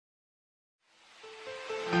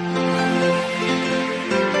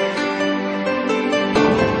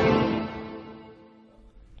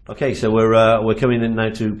Okay, so we're coming in now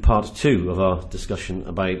to part 2 of our discussion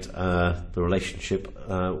about the relationship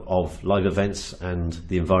of live events and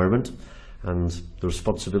the environment, and the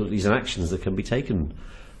responsibilities and actions that can be taken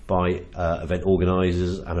by event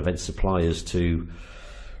organisers and event suppliers to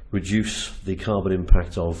reduce the carbon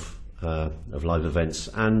impact of live events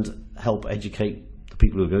and help educate the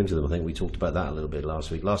people who are going to them. I think we talked about that a little bit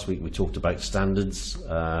last week. Last week we talked about standards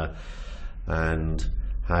and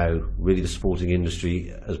how really the sporting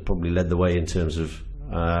industry has probably led the way in terms of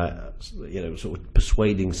sort of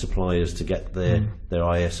persuading suppliers to get their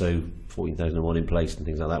ISO 14001 in place and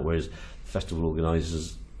things like that, whereas festival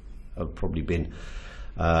organisers have probably been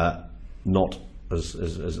not as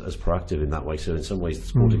proactive in that way. So in some ways the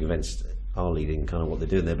sporting events are leading kind of what they're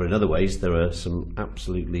doing there, but in other ways there are some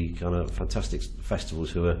absolutely kind of fantastic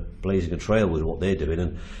festivals who are blazing a trail with what they're doing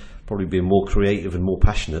and probably being more creative and more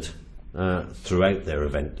passionate throughout their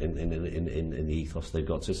event in the ethos they've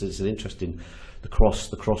got. So it's an interesting the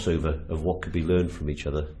crossover of what could be learned from each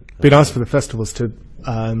other. It'd be nice for the festivals to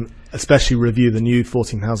especially review the new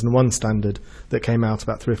 14001 standard that came out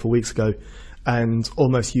about 3 or 4 weeks ago, and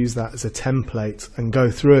almost use that as a template and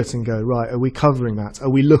go through it and go, right, are we covering that?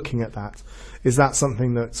 Are we looking at that? Is that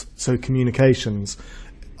something that, so communications,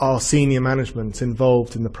 are senior management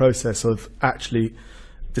involved in the process of actually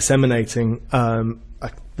disseminating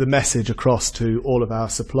the message across to all of our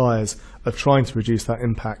suppliers of trying to reduce that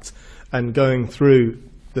impact and going through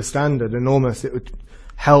the standard, and almost it would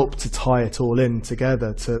help to tie it all in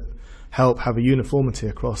together to help have a uniformity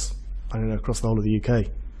across the whole of the UK.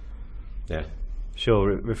 Yeah,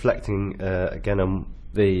 sure. Reflecting again on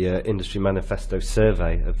the industry manifesto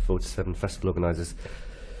survey of 47 festival organisers,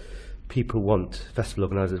 festival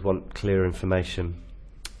organisers want clear information,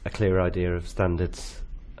 a clear idea of standards.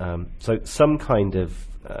 So some kind of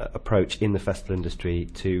approach in the festival industry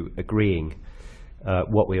to agreeing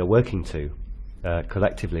what we are working to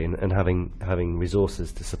collectively, and having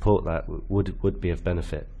resources to support that would be of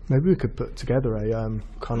benefit. Maybe we could put together a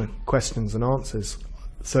kind of questions and answers.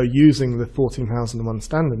 So using the 14001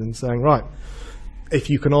 standard and saying, right, if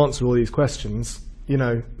you can answer all these questions,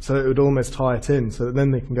 so it would almost tie it in, so that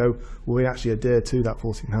then they can go, well, we actually adhere to that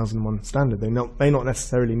 14001 standard. They may not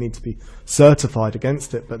necessarily need to be certified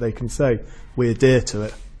against it, but they can say, we adhere to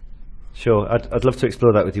it. Sure, I'd love to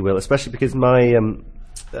explore that with you, Will, especially because my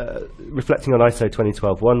reflecting on ISO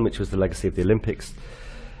 2012-1, which was the legacy of the Olympics,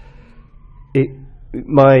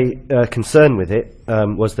 my concern with it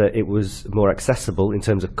was that it was more accessible in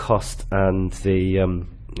terms of cost and the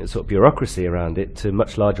sort of bureaucracy around it to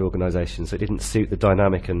much larger organisations. So it didn't suit the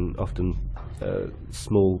dynamic and often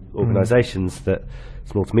small organisations,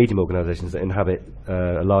 small to medium organisations that inhabit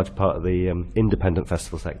a large part of the independent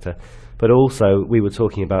festival sector. But also we were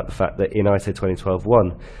talking about the fact that in ISO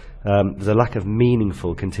 2012-1 there's a lack of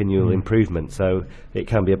meaningful continual improvement, so it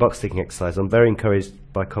can be a box-ticking exercise. I'm very encouraged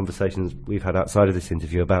by conversations we've had outside of this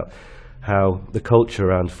interview about how the culture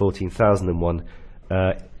around 14001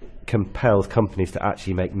 compels companies to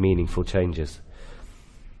actually make meaningful changes.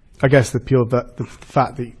 I guess the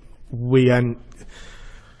fact that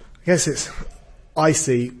I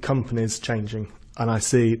see companies changing, and I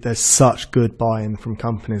see there's such good buy-in from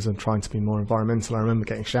companies and trying to be more environmental. I remember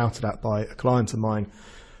getting shouted at by a client of mine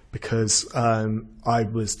because I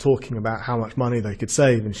was talking about how much money they could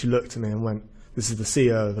save, and she looked at me and went, this is the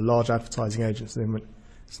CEO of a large advertising agency, and went,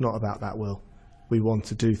 it's not about that, Will. We want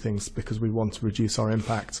to do things because we want to reduce our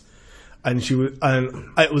impact. And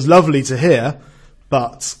it was lovely to hear,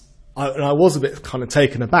 but I was a bit kind of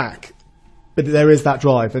taken aback. But there is that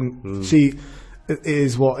drive, and she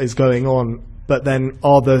is what is going on. But then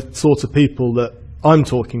are the sort of people that I'm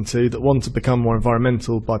talking to that want to become more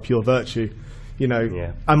environmental by pure virtue,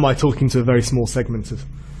 am I talking to a very small segment of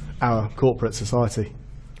our corporate society?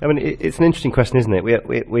 I mean, it's an interesting question, isn't it?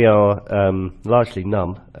 We are largely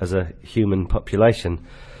numb as a human population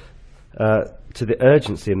to the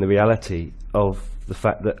urgency and the reality of the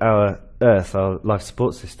fact that our Earth, our life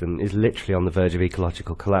support system, is literally on the verge of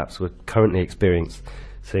ecological collapse. We're currently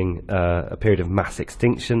experiencing a period of mass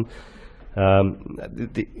extinction.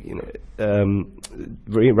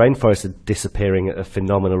 Rainforests are disappearing at a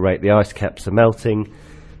phenomenal rate. The ice caps are melting.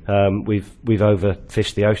 We've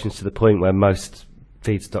overfished the oceans to the point where most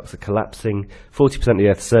feedstocks are collapsing. 40% of the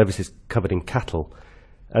Earth's surface is covered in cattle,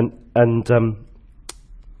 and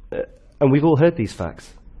we've all heard these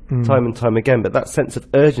facts time and time again. But that sense of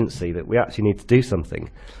urgency that we actually need to do something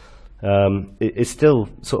is still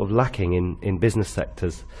sort of lacking in business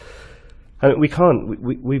sectors. And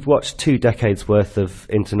we've watched 2 decades worth of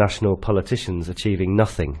international politicians achieving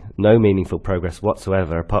nothing, no meaningful progress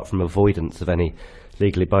whatsoever, apart from avoidance of any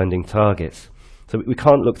legally binding targets. So we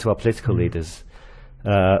can't look to our political leaders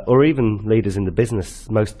or even leaders in the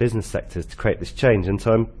most business sectors to create this change. And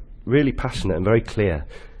so I'm really passionate and very clear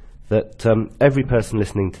that every person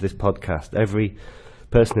listening to this podcast, every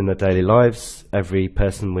person in their daily lives, every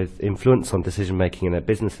person with influence on decision making in their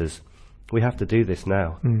businesses, we have to do this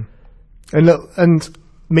now. And look, and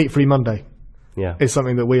Meat Free Monday Yeah. is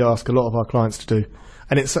something that we ask a lot of our clients to do.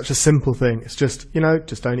 And it's such a simple thing. It's just,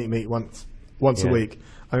 just don't eat meat once a Yeah. week.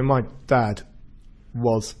 I mean, my dad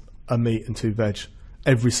was a meat and 2 veg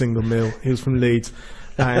every single meal. He was from Leeds,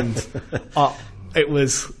 and it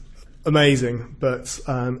was amazing. But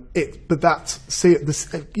you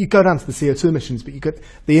go down to the CO2 emissions, but you get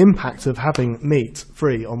the impact of having meat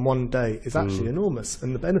free on one day is actually enormous,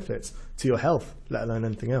 and the benefits to your health, let alone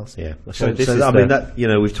anything else. Yeah. So this is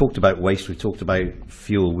we've talked about waste, we've talked about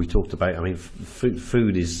fuel, we've talked about,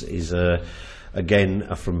 food is again,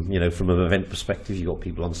 from an event perspective, you've got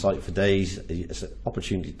people on site for days. It's an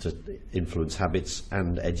opportunity to influence habits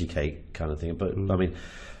and educate, kind of thing. But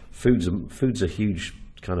food's a huge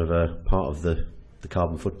kind of a part of the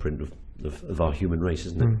carbon footprint of our human race,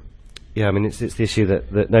 isn't it? Yeah, it's the issue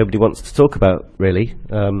that nobody wants to talk about, really.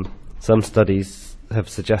 Some studies have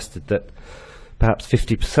suggested that perhaps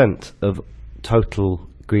 50% of total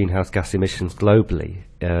greenhouse gas emissions globally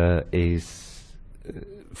is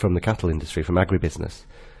from the cattle industry, from agribusiness.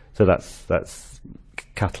 So that's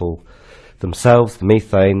cattle themselves, the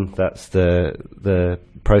methane, that's the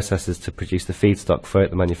processes to produce the feedstock for it,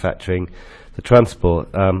 the manufacturing, the transport.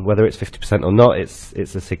 Whether it's 50% or not,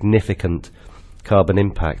 it's a significant carbon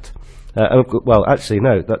impact.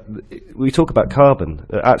 We talk about carbon.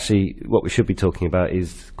 Actually, what we should be talking about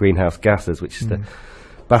is greenhouse gases, which is the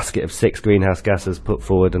basket of 6 greenhouse gases put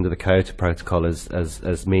forward under the Kyoto Protocol as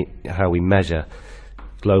how we measure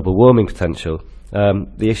global warming potential.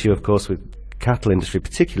 The issue, of course, with cattle industry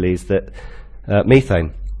particularly is that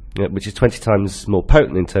methane, which is 20 times more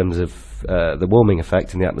potent in terms of the warming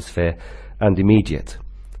effect in the atmosphere and immediate.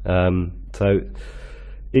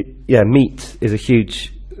 Meat is a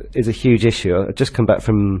huge issue. I just come back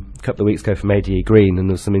from a couple of weeks ago from ADE Green, and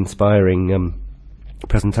there was some inspiring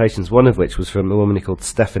presentations, one of which was from a woman called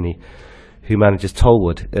Stephanie, who manages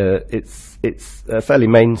Tollwood. It's a fairly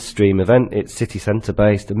mainstream event. It's city centre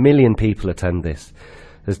based. 1 million people attend this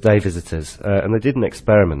as day visitors, and they did an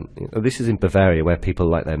experiment. This is in Bavaria, where people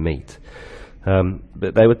like their meat.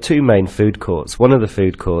 But there were 2 main food courts. One of the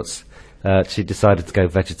food courts, she decided to go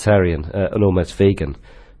vegetarian and almost vegan.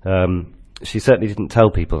 She certainly didn't tell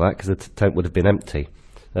people that, because the tent would have been empty.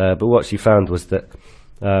 But what she found was that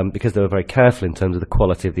because they were very careful in terms of the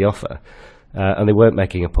quality of the offer, and they weren't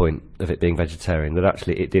making a point of it being vegetarian, that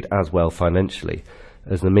actually it did as well financially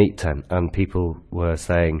as the meat tent. And people were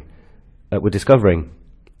saying, were discovering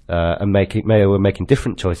and were making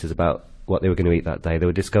different choices about what they were going to eat that day. They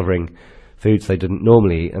were discovering foods they didn't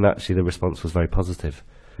normally eat, and actually the response was very positive.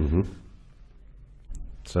 Mm-hmm.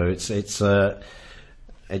 So it's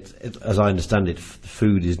as I understand it,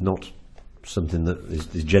 food is not something that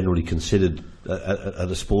is generally considered at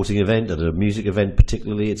a sporting event, at a music event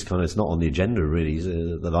particularly. It's not on the agenda really,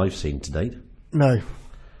 that I've seen to date. No,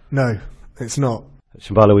 it's not. At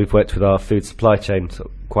Shambhala, we've worked with our food supply chain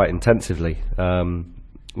quite intensively.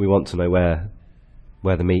 We want to know where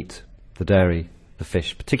the meat, the dairy, the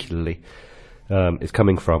fish particularly, is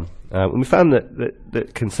coming from. And we found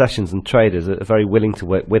that concessions and traders are very willing to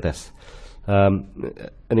work with us. And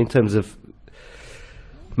in terms of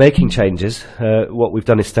making changes, what we've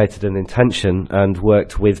done is stated an intention and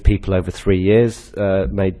worked with people over 3 years,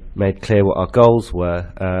 made clear what our goals were,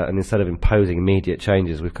 and instead of imposing immediate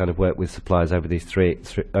changes, we've kind of worked with suppliers over these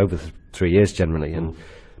over 3 years generally, and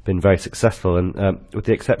been very successful. And with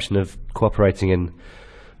the exception of cooperating in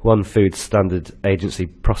one food standard agency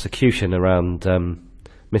prosecution around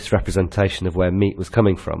misrepresentation of where meat was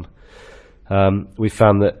coming from, we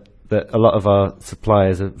found that a lot of our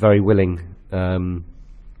suppliers are very willing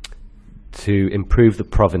to improve the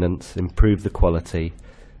provenance, improve the quality,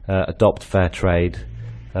 adopt fair trade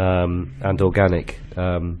and organic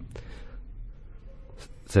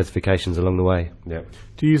certifications along the way. Yeah.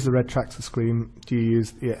 Do you use the red tractor scheme? Do you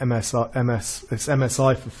use it's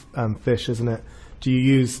MSI for fish, isn't it? Do you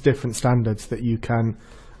use different standards that you can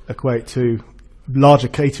equate to? Larger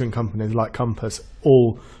catering companies like Compass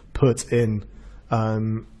all put in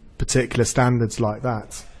particular standards like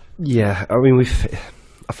that. Yeah,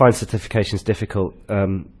 I find certifications difficult.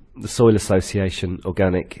 The Soil Association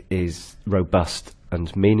organic is robust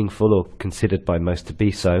and meaningful, or considered by most to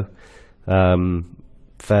be so.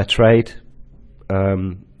 Fair trade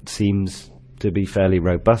seems to be fairly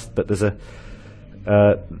robust, but there's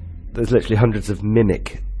literally hundreds of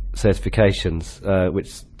mimic certifications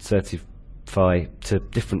which certify to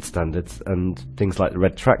different standards, and things like the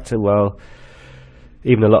Red Tractor, well,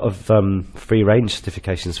 even a lot of free range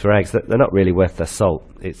certifications for eggs, they're not really worth their salt.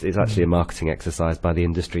 It's actually a marketing exercise by the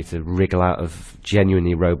industry to wriggle out of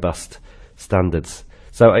genuinely robust standards.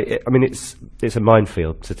 So I mean, it's a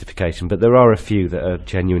minefield, certification, but there are a few that are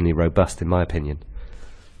genuinely robust, in my opinion.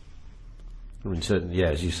 I mean, certainly, yeah,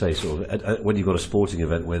 as you say, sort of when you've got a sporting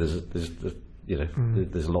event where there's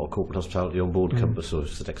a lot of corporate hospitality on board, Compass or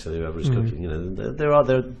Sodexo, whoever is cooking,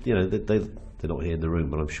 they're not here in the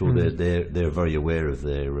room, but I'm sure they're very aware of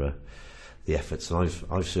the efforts, and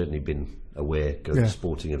I've certainly been aware going to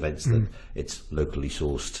sporting events that it's locally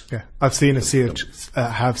sourced. Yeah, I've seen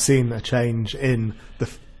have seen a change in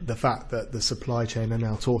the fact that the supply chain are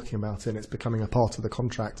now talking about it, and it's becoming a part of the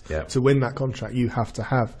contract. Yeah. To win that contract, you have to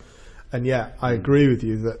have, and I agree with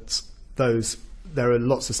you that there are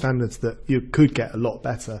lots of standards that you could get a lot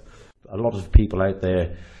better. A lot of people out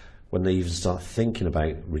there, when they even start thinking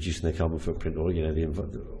about reducing their carbon footprint or the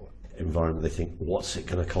environment, they think, what's it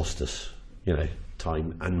going to cost us?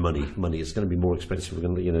 Time and money. It's going to be more expensive. We're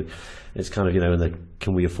going to, it's kind of, and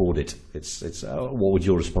can we afford it? It's. What would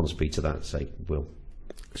your response be to that? Say, Will?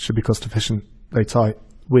 It should be cost efficient. Very tight.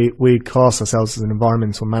 We class ourselves as an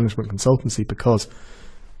environmental management consultancy because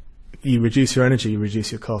you reduce your energy, you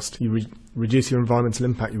reduce your cost. You reduce your environmental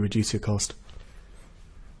impact, you reduce your cost.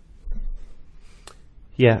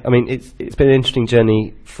 Yeah, I mean, it's been an interesting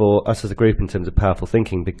journey for us as a group in terms of powerful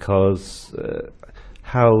thinking, because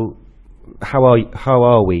how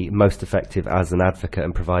are we most effective as an advocate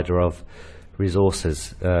and provider of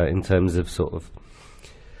resources in terms of sort of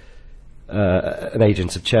an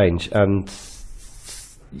agent of change? And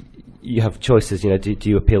you have choices. Do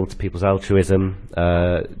you appeal to people's altruism?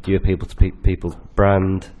 Do you appeal to people's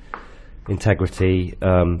brand integrity?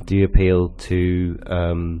 Do you appeal to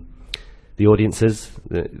the audiences,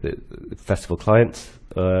 the festival clients,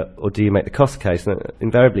 or do you make the cost case? And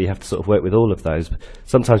invariably, you have to sort of work with all of those.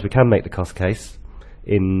 Sometimes we can make the cost case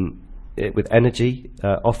with energy.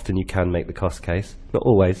 Often you can make the cost case, not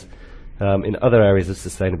always. In other areas of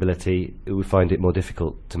sustainability, we find it more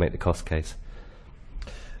difficult to make the cost case.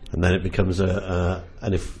 And then it becomes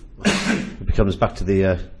it becomes back to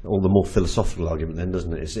the all the more philosophical argument, then,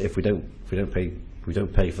 doesn't it? It's if we don't pay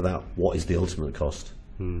for that, what is the ultimate cost?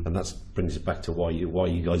 And that brings it back to why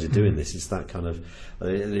you guys are doing this. It's that kind of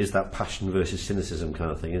it is that passion versus cynicism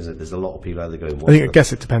kind of thing, isn't it? There's a lot of people out there going. I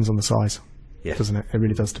guess it depends on the size, doesn't it? It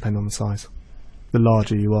really does depend on the size. The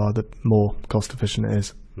larger you are, the more cost efficient it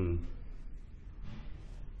is.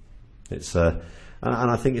 It's and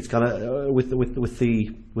I think it's kind of with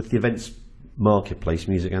the events marketplace,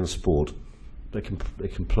 music and sport, it can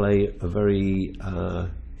play a very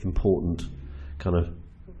important kind of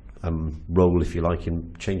role, if you like,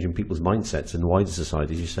 in changing people's mindsets in wider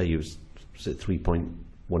society. As you say, you was it 3.1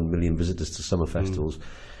 million visitors to summer festivals.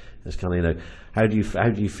 It's kind of how do you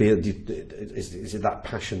feel? Is it that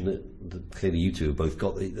passion that clearly you two have both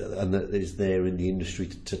got, and that is there in the industry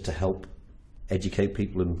to help educate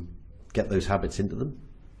people and get those habits into them?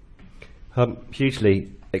 I'm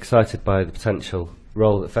hugely excited by the potential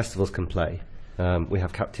role that festivals can play. We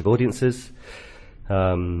have captive audiences.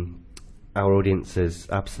 Our audiences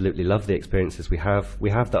absolutely love the experiences we have. We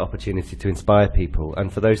have the opportunity to inspire people, and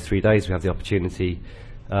for those 3 days we have the opportunity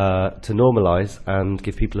to normalise and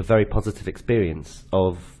give people a very positive experience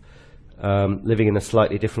of living in a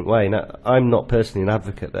slightly different way. Now, I'm not personally an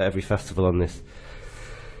advocate that every festival in this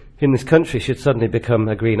country should suddenly become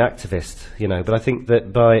a green activist, but I think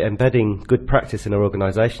that by embedding good practice in our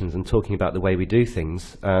organisations and talking about the way we do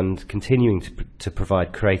things and continuing to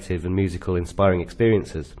provide creative and musical inspiring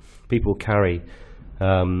experiences, people carry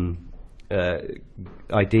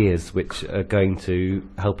ideas which are going to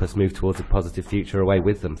help us move towards a positive future away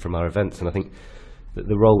with them from our events. And I think that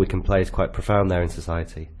the role we can play is quite profound there in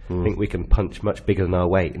society. I think we can punch much bigger than our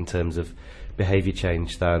weight in terms of behaviour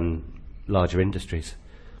change than larger industries.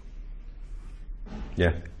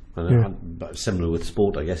 Yeah. But similar with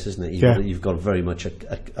sport, I guess, isn't it? You've got very much a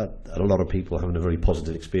lot of people having a very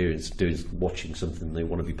positive experience watching something they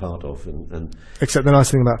want to be part of. And except the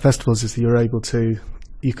nice thing about festivals is that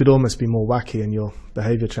you could almost be more wacky in your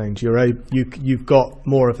behaviour change. You've got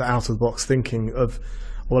more of the out of the box thinking of,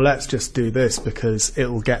 well, let's just do this because it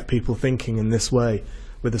will get people thinking in this way.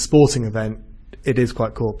 With a sporting event, it is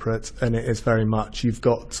quite corporate, and it is very much you've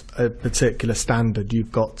got a particular standard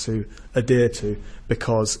you've got to adhere to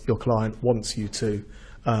because your client wants you to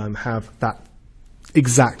have that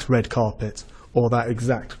exact red carpet or that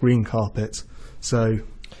exact green carpet. So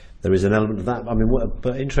there is an element of that. I mean,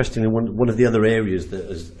 but interestingly, one of the other areas that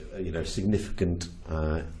has significant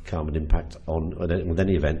carbon impact on with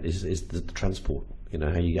any event is the transport.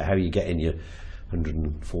 How you get in your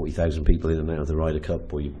 140,000 people in and out of the Ryder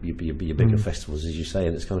Cup, or your bigger festivals, as you say,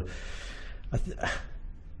 and it's kind of.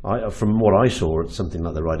 From what I saw at something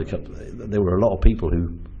like the Ryder Cup, there were a lot of people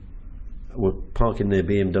who were parking their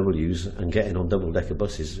BMWs and getting on double-decker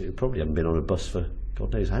buses who probably haven't been on a bus for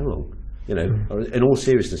God knows how long. In all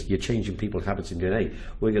seriousness, you're changing people's habits and going, hey,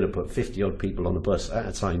 we're going to put 50-odd people on a bus at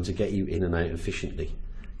a time to get you in and out efficiently.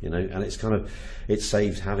 And it's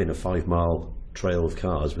saved having a 5-mile trail of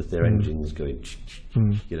cars with their engines going.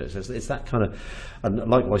 So it's that kind of, and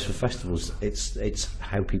likewise for festivals, it's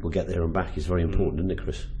how people get there and back is very important, isn't it,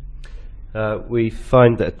 Chris? We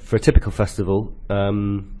find that for a typical festival,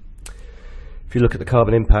 if you look at the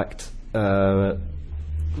carbon impact,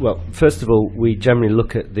 well, first of all, we generally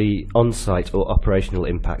look at the on-site or operational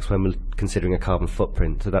impacts when we're considering a carbon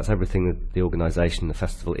footprint. So that's everything that the organisation, the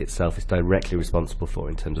festival itself, is directly responsible for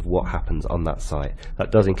in terms of what happens on that site.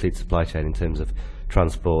 That does include supply chain in terms of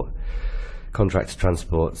transport, contractor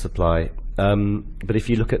transport, supply. But if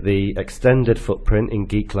you look at the extended footprint in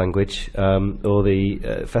geek language, or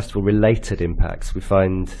the festival-related impacts, we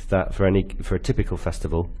find that for a typical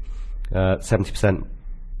festival, 70%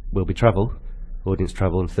 will be travel, audience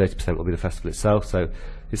travel, and 30% will be the festival itself. So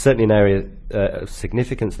it's certainly an area of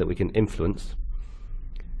significance that we can influence.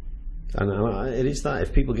 And it is that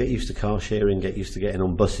if people get used to car sharing, get used to getting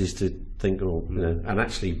on buses to think, and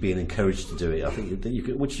actually being encouraged to do it, I think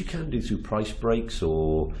that which you can do through price breaks,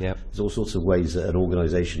 or there's all sorts of ways that an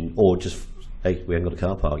organisation, or just, hey, we haven't got a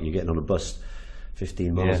car park, you're getting on a bus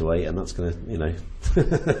 15 miles away, and that's going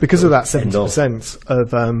to, because of that 70%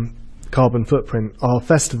 of carbon footprint, are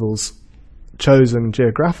festivals chosen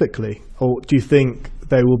geographically, or do you think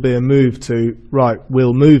there will be a move to, right,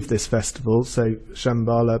 we'll move this festival, so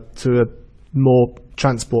Shambhala, to a more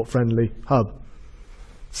transport-friendly hub,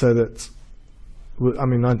 so that, I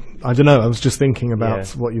mean, I don't know, I was just thinking about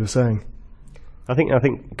what you were saying. I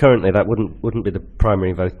think currently that wouldn't be the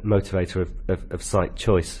primary motivator of site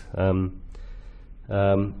choice,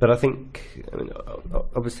 but I think,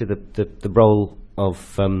 obviously the role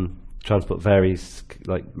of transport varies.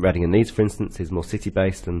 Like Reading and Leeds, for instance, is more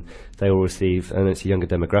city-based, and they all receive, and it's a younger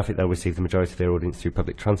demographic, they'll receive the majority of their audience through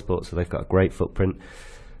public transport, so they've got a great footprint.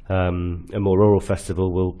 A more rural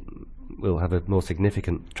festival will have a more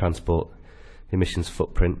significant transport emissions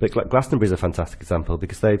footprint. But Glastonbury is a fantastic example,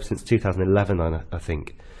 because they've, since 2011, I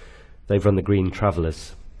think, they've run the Green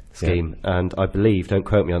Travellers scheme, and I believe, don't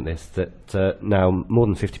quote me on this, that now more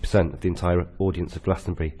than 50% of the entire audience of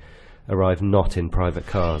Glastonbury arrive not in private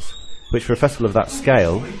cars, which for a festival of that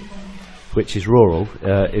scale, which is rural,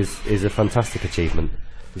 is a fantastic achievement.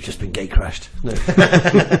 We've just been gate crashed. No.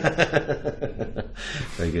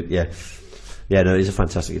 Very good. Yeah. No, it is a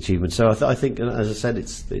fantastic achievement. So I think, as I said,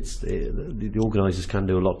 the organisers can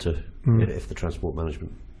do a lot to if the transport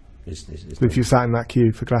management is if you sat in that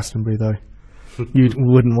queue for Glastonbury, though, you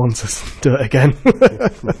wouldn't want us to do it again.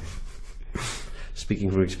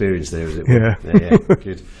 Speaking from experience there, is it? Yeah.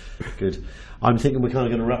 Good. I'm thinking we're kind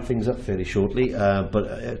of going to wrap things up fairly shortly, but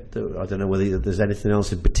I don't know whether there's anything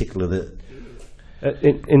else in particular that...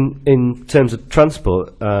 In terms of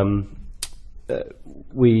transport,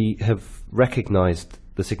 we have recognised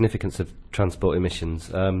the significance of transport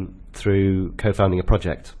emissions through co-founding a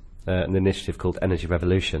project, an initiative called Energy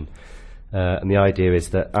Revolution. And the idea is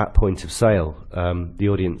that at point of sale, the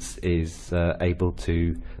audience is able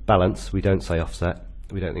to balance, we don't say offset,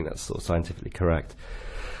 we don't think that's sort of scientifically correct,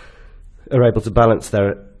 are able to balance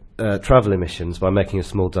their travel emissions by making a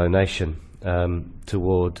small donation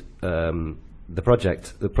toward the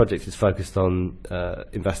project. The project is focused on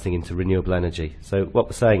investing into renewable energy. So what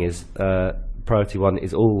we're saying is priority one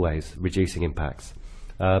is always reducing impacts,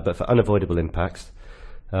 but for unavoidable impacts,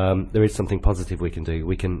 there is something positive we can do.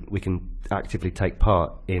 We can actively take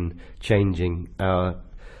part in changing our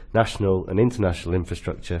national and international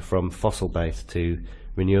infrastructure from fossil-based to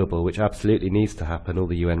renewable, which absolutely needs to happen. All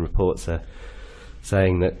the UN reports are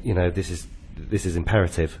saying that this is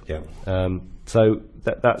imperative. So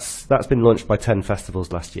that's been launched by 10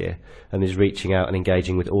 festivals last year and is reaching out and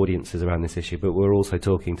engaging with audiences around this issue. But we're also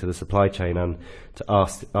talking to the supply chain and to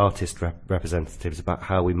artist representatives about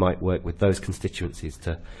how we might work with those constituencies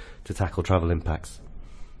to tackle travel impacts.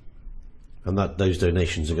 And those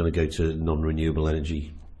donations are going to go to non-renewable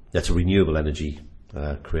energy. That's a renewable energy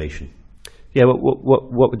creation. Yeah,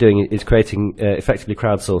 what we're doing is creating, effectively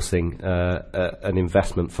crowdsourcing an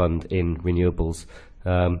investment fund in renewables.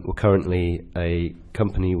 We're currently a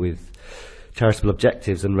company with charitable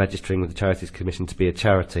objectives and registering with the Charities Commission to be a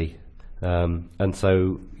charity. And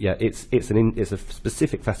so, yeah, it's a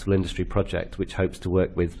specific festival industry project which hopes to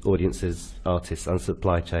work with audiences, artists, and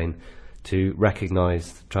supply chain to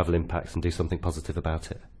recognise travel impacts and do something positive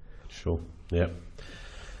about it. Sure. Yeah.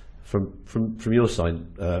 From your side,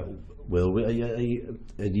 Will,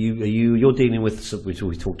 you're dealing with,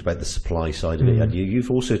 we talked about the supply side of it, and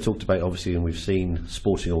you've also talked about, obviously, and we've seen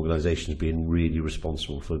sporting organisations being really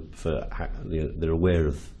responsible for they're aware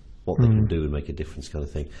of what they can do and make a difference, kind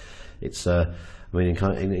of thing. It's I mean, in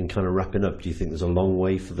kind of wrapping up, do you think there's a long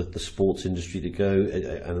way for the sports industry to go?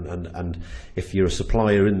 And if you're a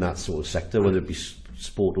supplier in that sort of sector, whether it be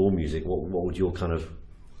sport or music, what would your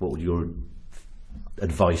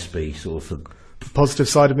advice be, sort of? For the positive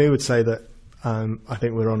side of me would say that I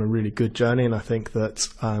think we're on a really good journey, and I think that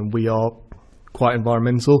we are quite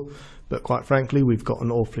environmental, but quite frankly, we've got an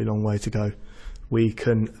awfully long way to go. We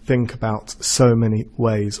can think about so many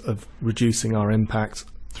ways of reducing our impact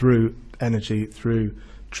through energy, through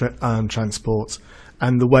transport,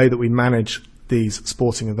 and the way that we manage these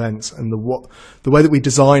sporting events, and the way that we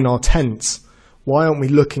design our tents. Why aren't we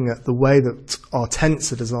looking at the way that our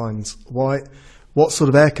tents are designed? What sort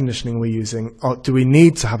of air conditioning are we using? Do we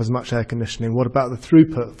need to have as much air conditioning? What about the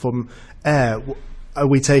throughput from air? Are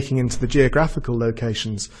we taking into the geographical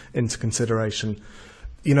locations into consideration?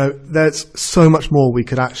 You know, there's so much more we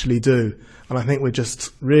could actually do, and I think we're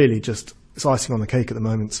just it's icing on the cake at the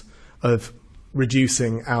moment of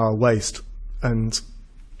reducing our waste, and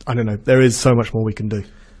I don't know, there is so much more we can do.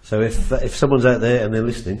 So if someone's out there and they're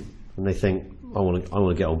listening and they think, I want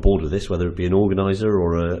to get on board with this, whether it be an organiser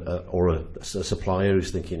or a supplier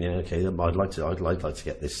who's thinking, yeah, okay, I'd like to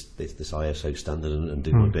get this ISO standard and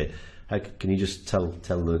do my bit. Can you just tell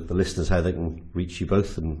the listeners how they can reach you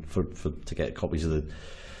both, and to get copies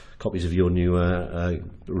of your new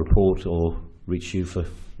report, or reach you for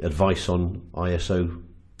advice on ISO?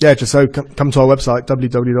 Yeah, just so come to our website,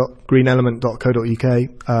 www.greenelement.co.uk,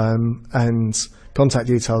 and contact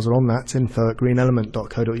details are on that,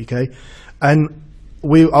 info@greenelement.co.uk. And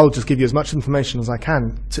I'll just give you as much information as I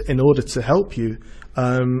can in order to help you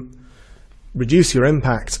reduce your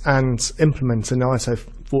impact and implement an ISO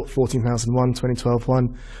 14001, 2012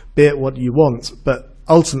 one, be it what you want, but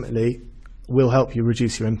ultimately we'll help you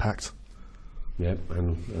reduce your impact. Yeah,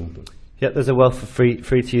 yeah, there's a wealth of free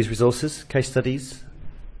to use resources, case studies,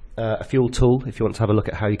 a fuel tool if you want to have a look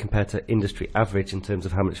at how you compare to industry average in terms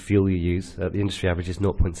of how much fuel you use. The industry average is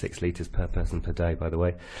 0.6 litres per person per day, by the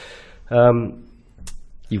way.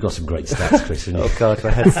 You've got some great stats, Chris. Oh God,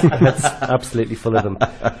 my head's absolutely full of them.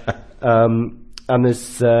 And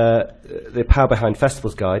there's the Power Behind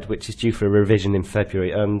Festivals guide, which is due for a revision in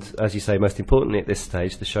February. And as you say, most importantly at this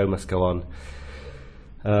stage, the show must go on.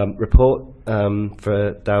 Report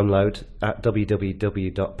for download at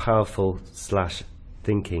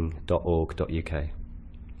www.powerful/thinking.org.uk.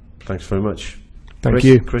 Thanks very much. Thank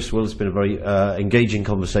you. Chris, Will, it's been a very engaging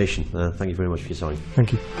conversation. Thank you very much for your time.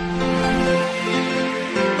 Thank you.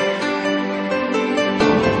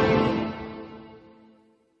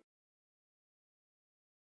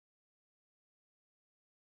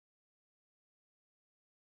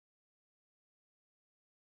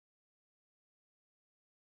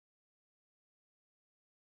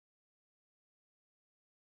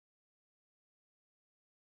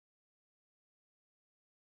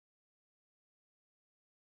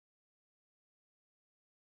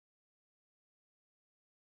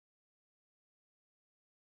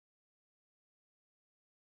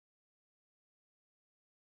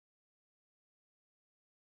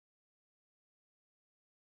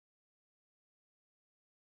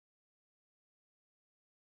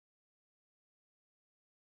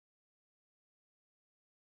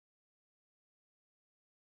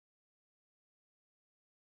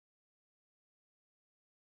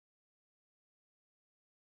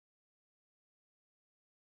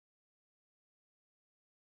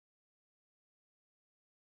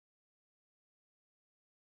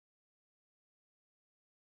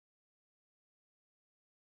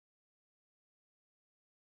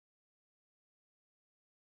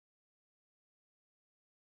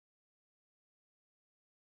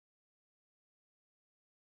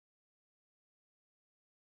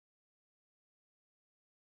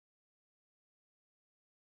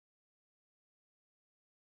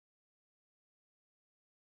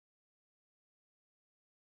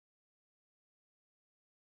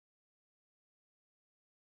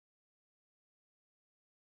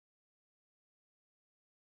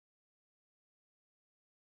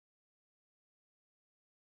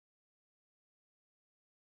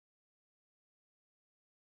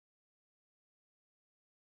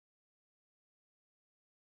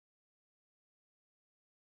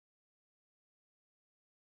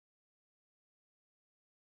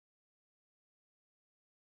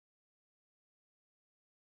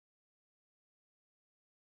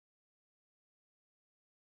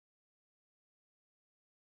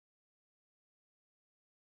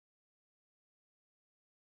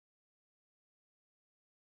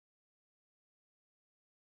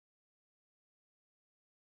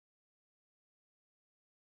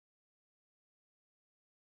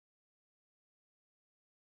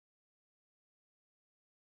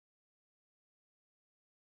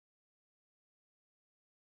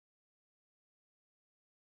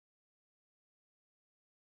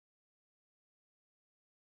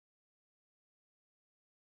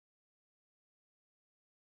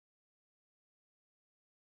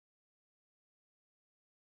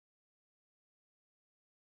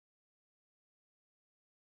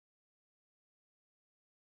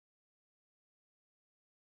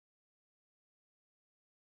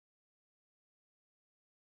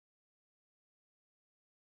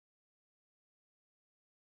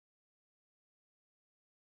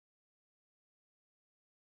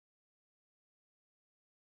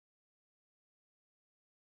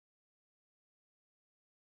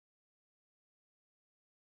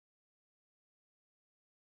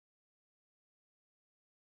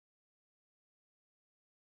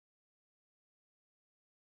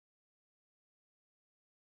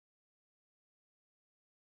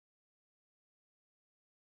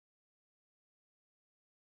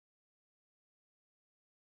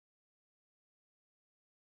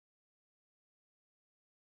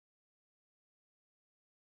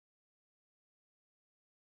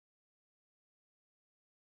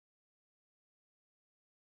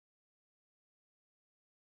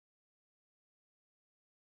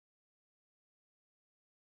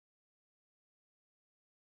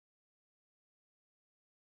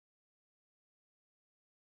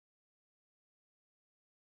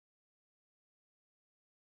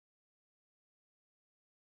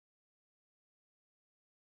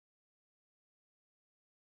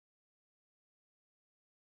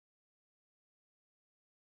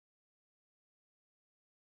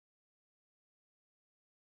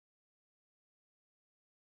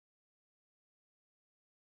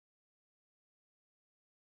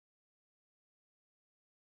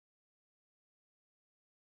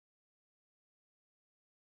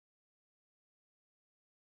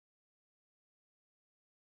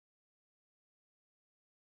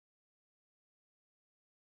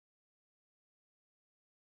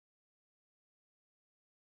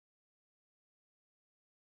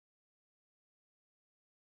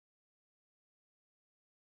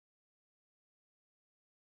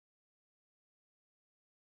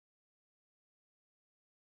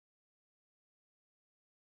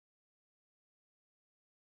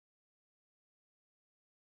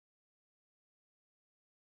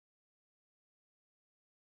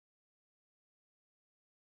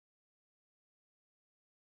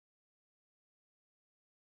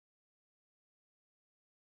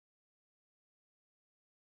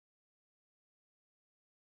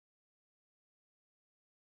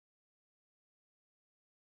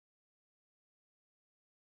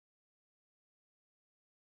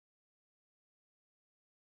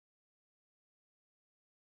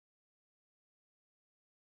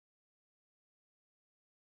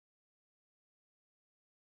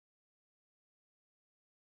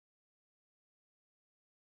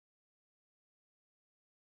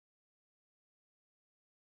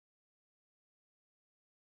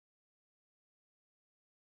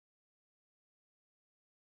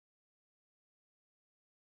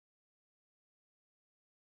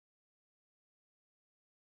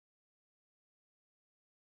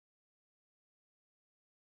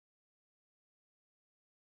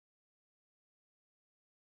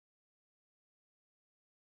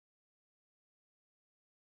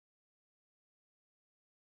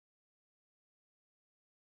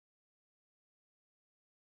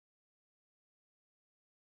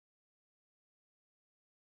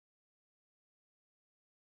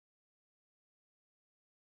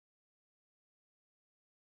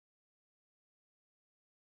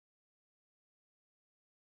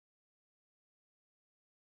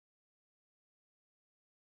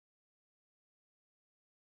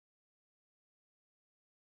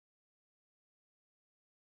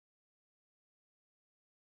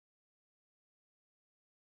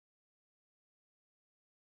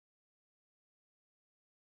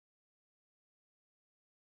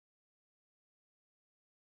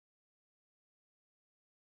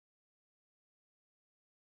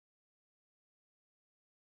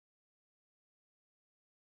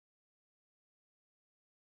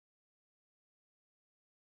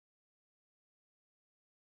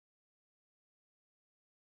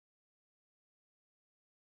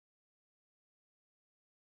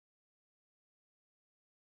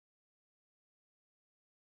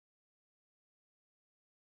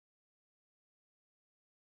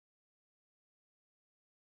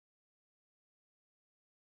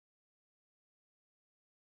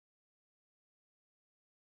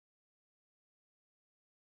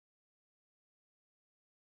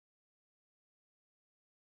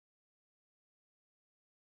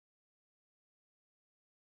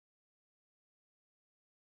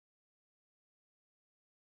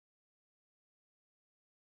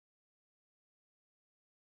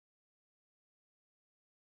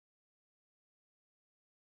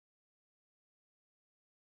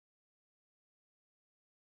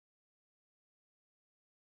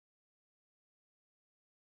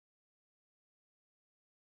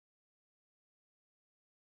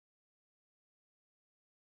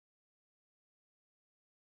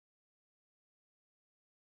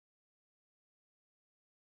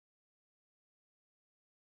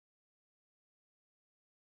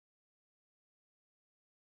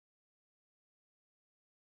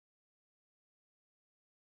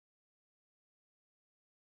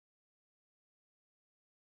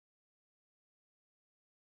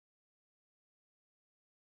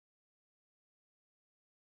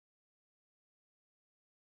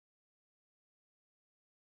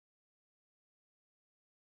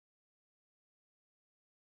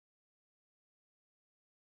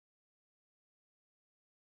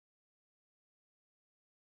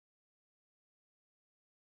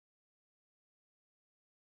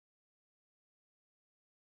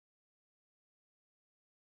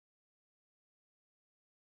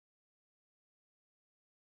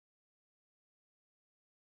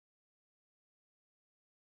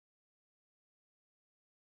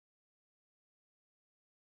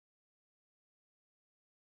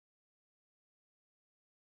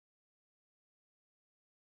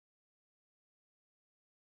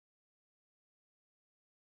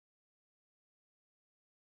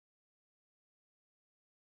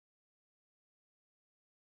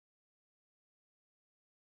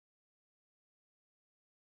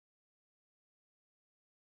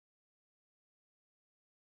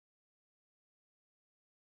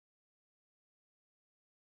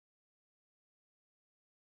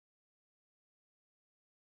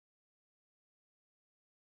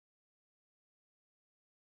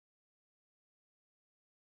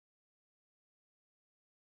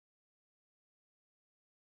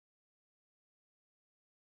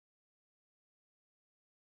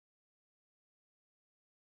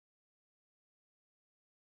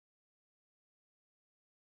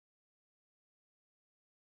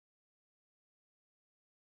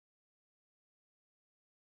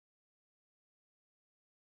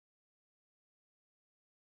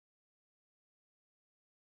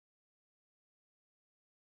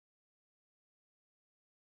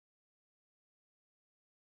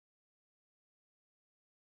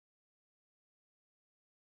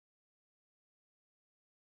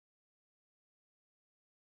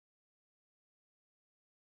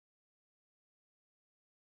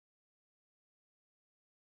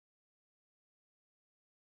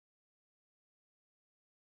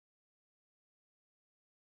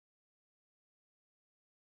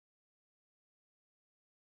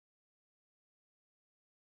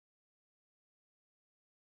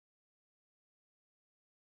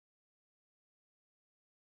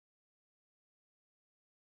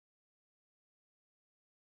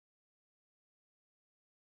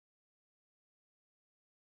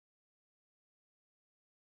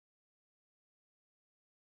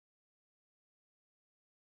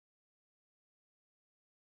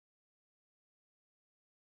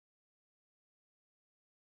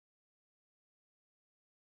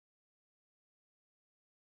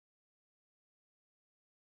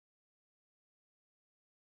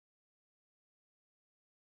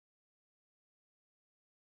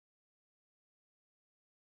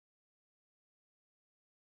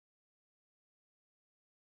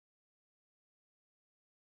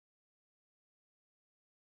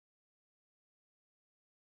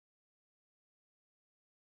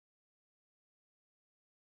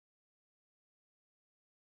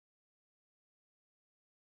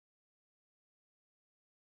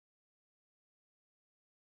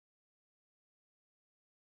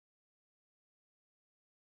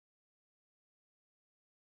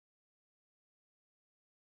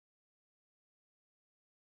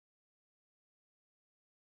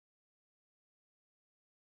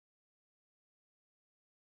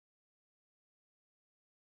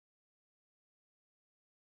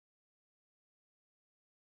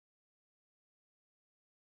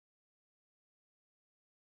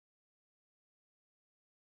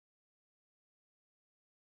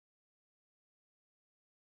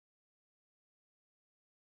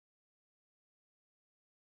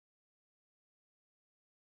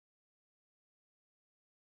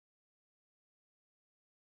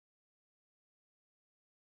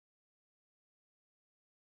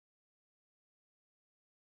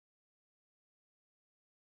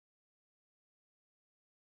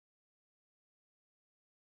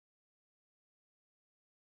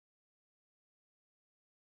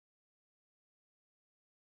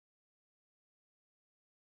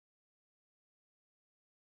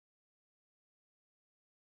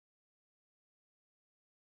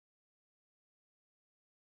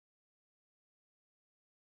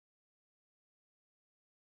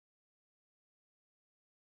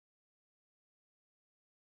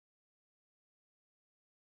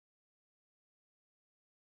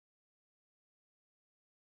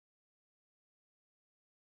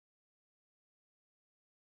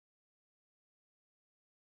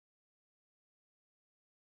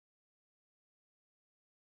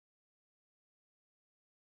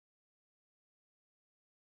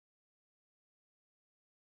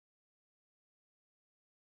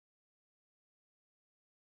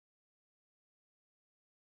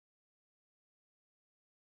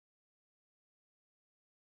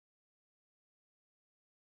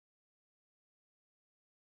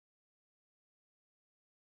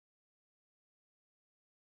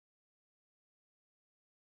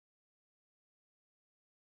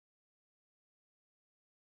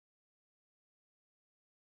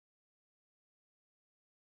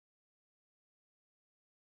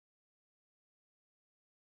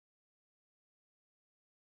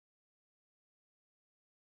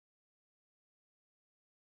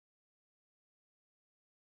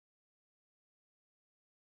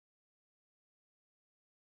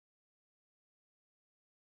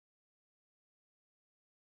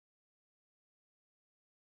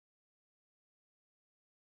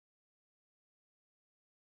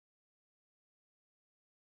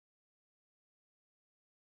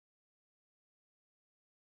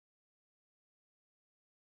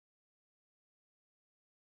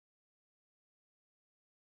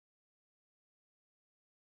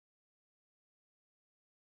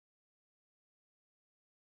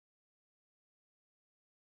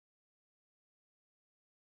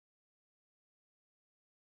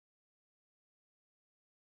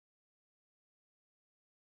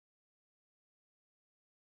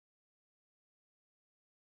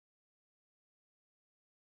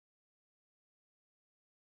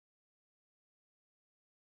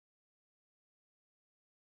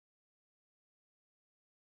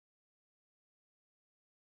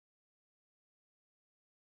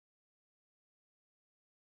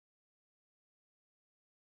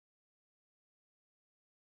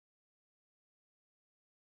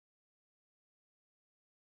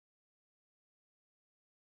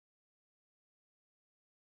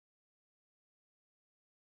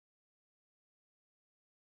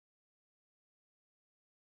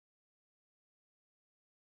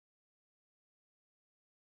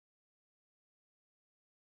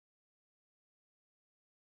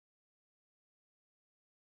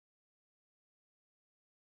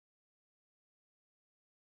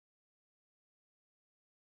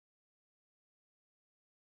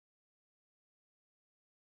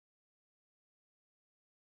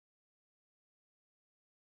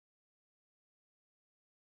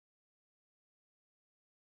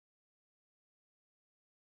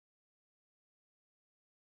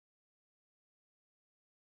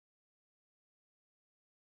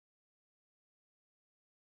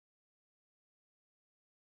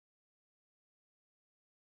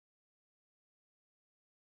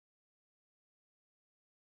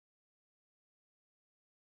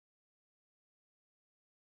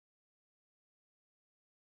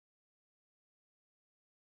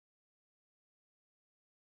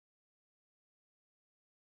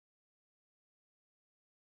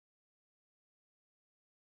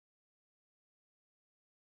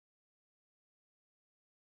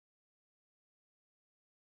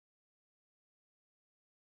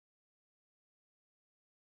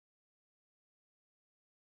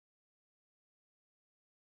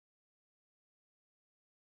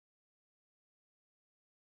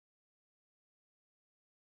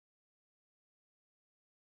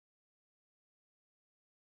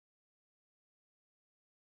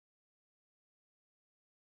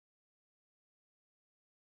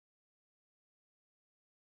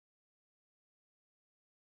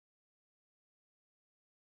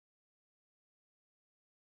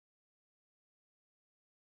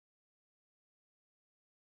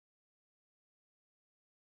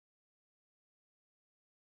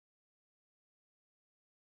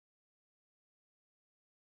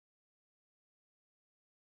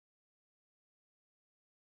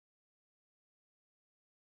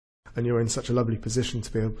 and you're in such a lovely position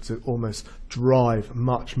to be able to almost drive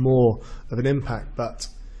much more of an impact. But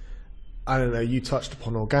I don't know, you touched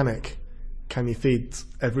upon organic. Can you feed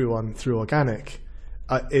everyone through organic?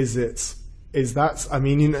 Is that, I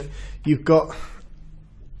mean, you know, you've got,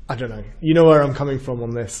 I don't know, you know where I'm coming from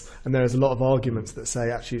on this, and there's a lot of arguments that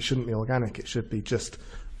say actually it shouldn't be organic, it should be just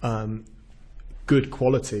good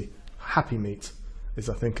quality. Happy meat is,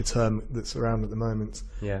 I think, a term that's around at the moment.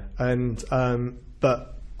 Yeah. And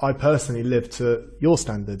but I personally live to your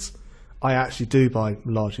standards. I actually do buy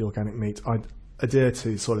largely organic meat. I adhere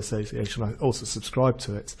to Soil Association. I also subscribe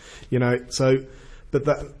to it. You know, so but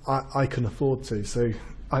that I can afford to. So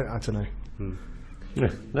I don't know. Yeah.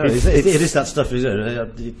 No, it is that stuff, isn't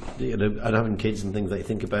it? You know, and having kids and things that you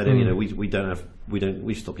think about it. You know, we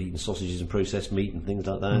stopped eating sausages and processed meat and things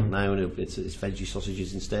like that now, and it's veggie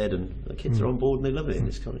sausages instead. And the kids are on board and they love it. And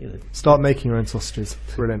it's kind of, you know, Start making your own sausages.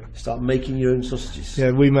 Brilliant. start making your own sausages.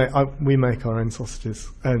 Yeah, we make our own sausages,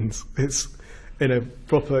 and it's in a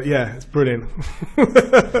proper. Yeah, it's brilliant.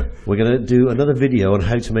 We're going to do another video on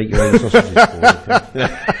how to make your own sausages.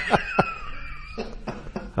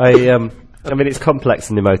 I mean, it's complex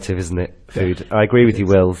and emotive, isn't it? Food. I agree with you,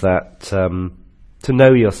 Will, that to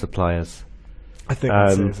know your suppliers, I think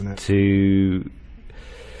that's it, isn't it? to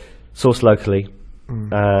source locally,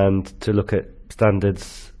 and to look at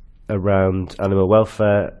standards around animal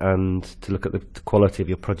welfare, and to look at the quality of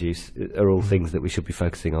your produce are all things that we should be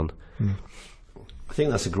focusing on. I think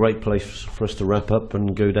that's a great place for us to wrap up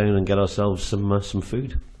and go down and get ourselves some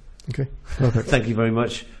food. Okay, perfect. Thank you very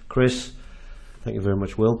much, Chris. Thank you very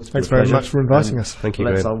much, Will. It's been Thanks a very pleasure. much for inviting And us. Thank you,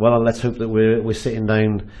 let's, Graham. let's hope that we're sitting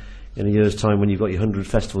down in a year's time when you've got your 100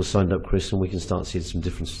 festivals signed up, Chris, and we can start seeing some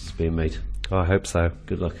differences being made. I hope so.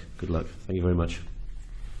 Good luck. Good luck. Thank you very much.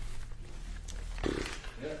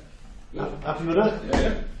 Happy with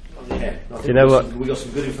that? Yeah. Do you know what? We got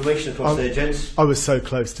some good information across there, gents. I was so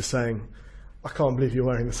close to saying, I can't believe you're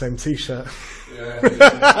wearing the same T-shirt.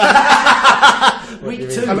 Week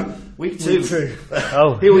two. Week two.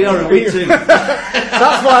 Oh, Here we are in week two.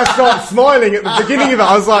 That's why I started smiling at the beginning of it.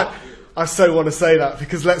 I was like, I so want to say that,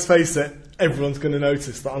 because let's face it, everyone's going to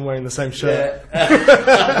notice that I'm wearing the same shirt.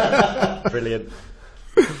 brilliant.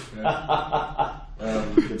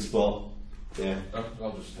 Good spot. Yeah.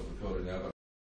 I'll just stop recording now.